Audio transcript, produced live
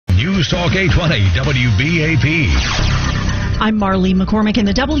News Talk 820 WBAP. I'm Marlene McCormick in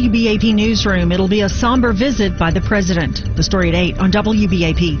the WBAP newsroom. It'll be a somber visit by the president. The story at 8 on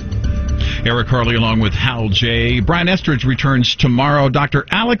WBAP. Eric Harley along with Hal J. Brian Estridge returns tomorrow. Dr.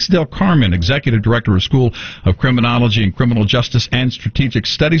 Alex Del Carmen, Executive Director of School of Criminology and Criminal Justice and Strategic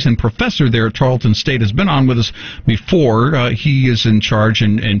Studies and professor there at Tarleton State, has been on with us before. He is in charge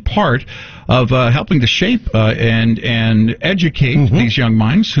in part of helping to shape and educate these young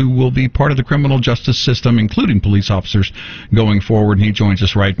minds who will be part of the criminal justice system, including police officers, going forward. And he joins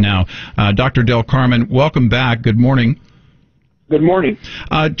us right now. Dr. Del Carmen, welcome back. Good morning. Good morning.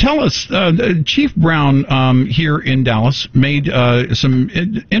 Tell us, Chief Brown here in Dallas made some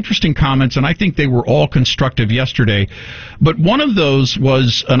interesting comments, and I think they were all constructive yesterday. But one of those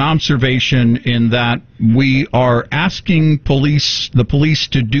was an observation in that we are asking the police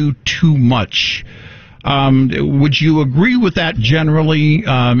to do too much. Would you agree with that generally?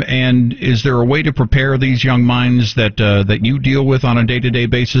 And is there a way to prepare these young minds that you deal with on a day-to-day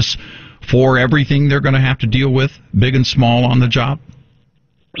basis for everything they're going to have to deal with, big and small, on the job?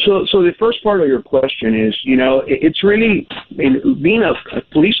 So the first part of your question is, it's really, being a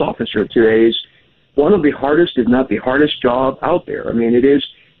police officer today is one of the hardest, if not the hardest job out there. I mean,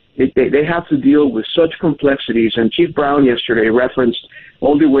 they have to deal with such complexities, and Chief Brown yesterday referenced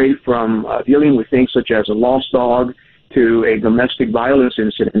all the way from dealing with things such as a lost dog to a domestic violence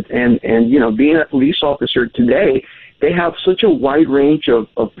incident. And being a police officer today, they have such a wide range of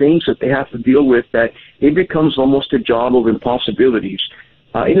things that they have to deal with that it becomes almost a job of impossibilities.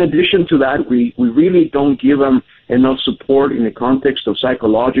 In addition to that, we really don't give them enough support in the context of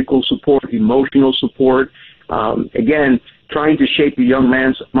psychological support, emotional support. Again, trying to shape the young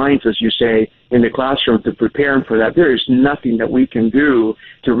man's minds, as you say, in the classroom to prepare him for that. There is nothing that we can do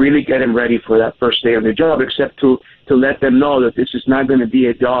to really get him ready for that first day on the job, except to let them know that this is not going to be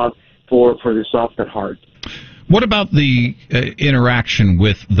a job for the soft at heart. What about the interaction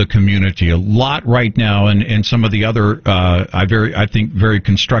with the community? A lot right now, and some of the other, I think, very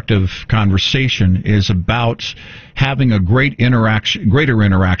constructive conversation is about having a greater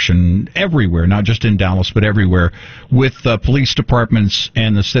interaction everywhere, not just in Dallas, but everywhere, with police departments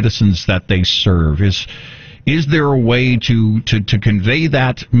and the citizens that they serve. Is there a way to convey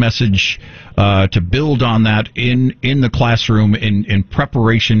that message, to build on that in the classroom in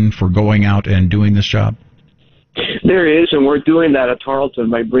preparation for going out and doing this job? There is, and we're doing that at Tarleton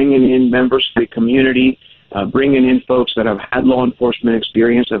by bringing in members of the community, bringing in folks that have had law enforcement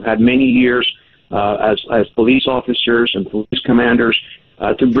experience, have had many years as police officers and police commanders,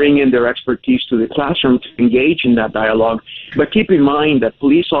 to bring in their expertise to the classroom to engage in that dialogue. But keep in mind that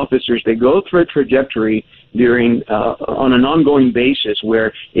police officers, they go through a trajectory on an ongoing basis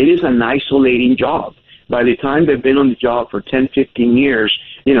where it is an isolating job. By the time they've been on the job for 10, 15 years,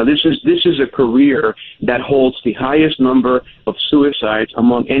 this is a career that holds the highest number of suicides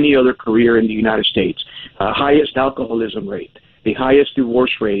among any other career in the United States, highest alcoholism rate, the highest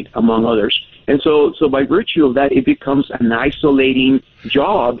divorce rate, among others. And so by virtue of that, it becomes an isolating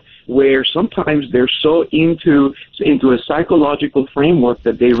job where sometimes they're so into a psychological framework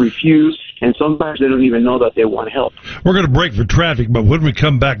that they refuse, and sometimes they don't even know that they want help. We're going to break for traffic, but when we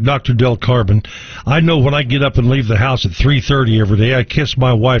come back, Dr. Del Carmen, I know when I get up and leave the house at 3:30 every day, I kiss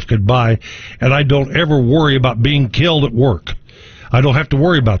my wife goodbye, and I don't ever worry about being killed at work. I don't have to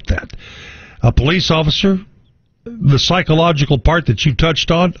worry about that. A police officer, the psychological part that you touched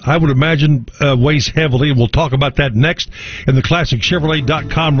on, I would imagine weighs heavily. We'll talk about that next in the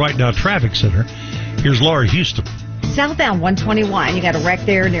ClassicChevrolet.com Right Now Traffic Center. Here's Laura Houston. Southbound 121, you got a wreck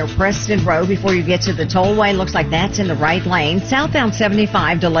there near Preston Road before you get to the tollway. Looks like that's in the right lane. Southbound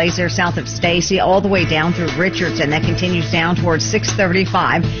 75, delays there south of Stacy all the way down through Richardson. That continues down towards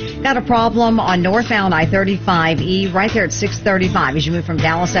 635. Got a problem on northbound I-35E right there at 635 as you move from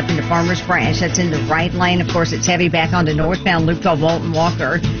Dallas up into Farmers Branch. That's in the right lane. Of course, it's heavy back onto northbound Loop 12 Walton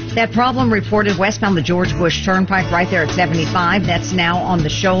Walker. That problem reported westbound the George Bush Turnpike right there at 75. That's now on the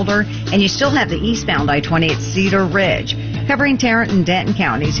shoulder. And you still have the eastbound I-20 at Cedar Ridge. Covering Tarrant and Denton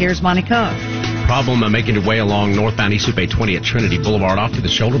counties, here's Monty Cook. Problem making your way along northbound East Loop 820 at Trinity Boulevard, off to the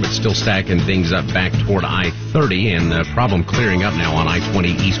shoulder, but still stacking things up back toward I-30. And the problem clearing up now on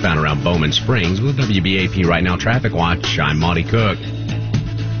I-20 eastbound around Bowman Springs. With WBAP Right Now Traffic Watch, I'm Monty Cook.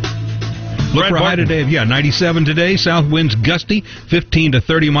 Look for a high today of 97 today. South winds gusty, 15 to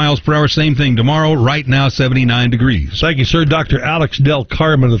 30 miles per hour. Same thing tomorrow. Right now, 79 degrees. Thank you, sir. Dr. Alex Del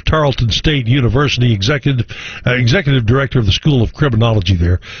Carmen of Tarleton State University, executive director of the School of Criminology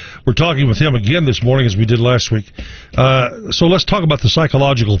there. We're talking with him again this morning as we did last week. So let's talk about the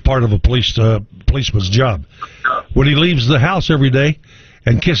psychological part of a policeman's job. When he leaves the house every day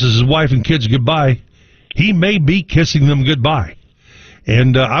and kisses his wife and kids goodbye, he may be kissing them goodbye.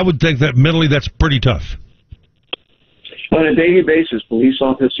 And I would think that mentally that's pretty tough. On a daily basis, police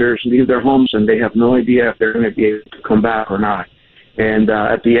officers leave their homes and they have no idea if they're going to be able to come back or not. And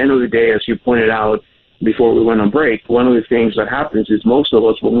at the end of the day, as you pointed out before we went on break, one of the things that happens is most of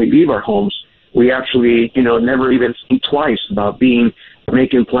us, when we leave our homes, we actually, never even think twice about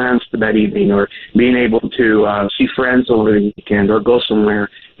making plans for that evening or being able to see friends over the weekend or go somewhere.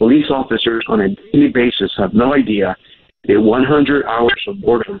 Police officers on a daily basis have no idea the 100 hours of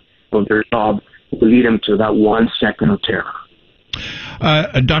boredom of their job will lead them to that 1 second of terror.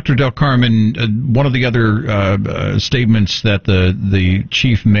 Dr. Del Carmen, one of the other statements that the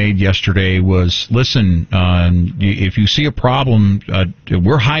chief made yesterday was, listen, if you see a problem,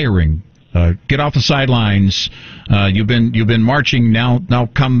 we're hiring. Get off the sidelines. You've been marching. Now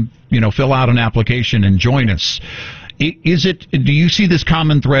come, fill out an application and join us. Do you see this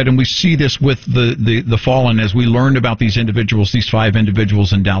common thread? And we see this with the fallen, as we learned about these individuals, these 5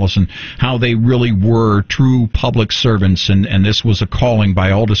 individuals in Dallas, and how they really were true public servants, and this was a calling by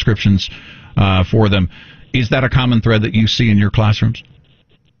all descriptions for them. Is that a common thread that you see in your classrooms?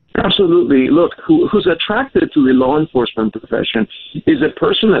 Absolutely. Look, who's attracted to the law enforcement profession is a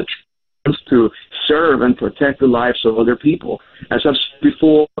person that to serve and protect the lives of other people. As I've said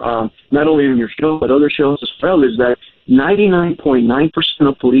before, not only in your show, but other shows as well, is that 99.9%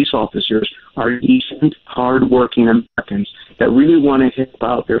 of police officers are decent, hard-working Americans that really want to help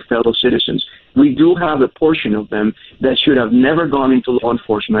out their fellow citizens. We do have a portion of them that should have never gone into law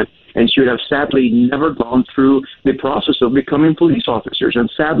enforcement and should have sadly never gone through the process of becoming police officers. And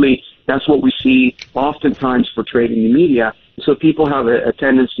sadly, that's what we see oftentimes portrayed in the media. So people have a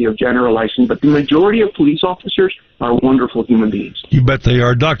tendency of generalizing, but the majority of police officers are wonderful human beings. You bet they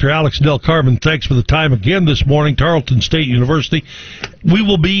are. Dr. Alex Del Carmen, thanks for the time again this morning, Tarleton State University. We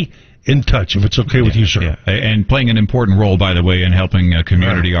will be in touch, if it's okay with you, sir. Yeah. And playing an important role, by the way, in helping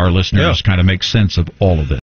community, our listeners, kind of make sense of all of this.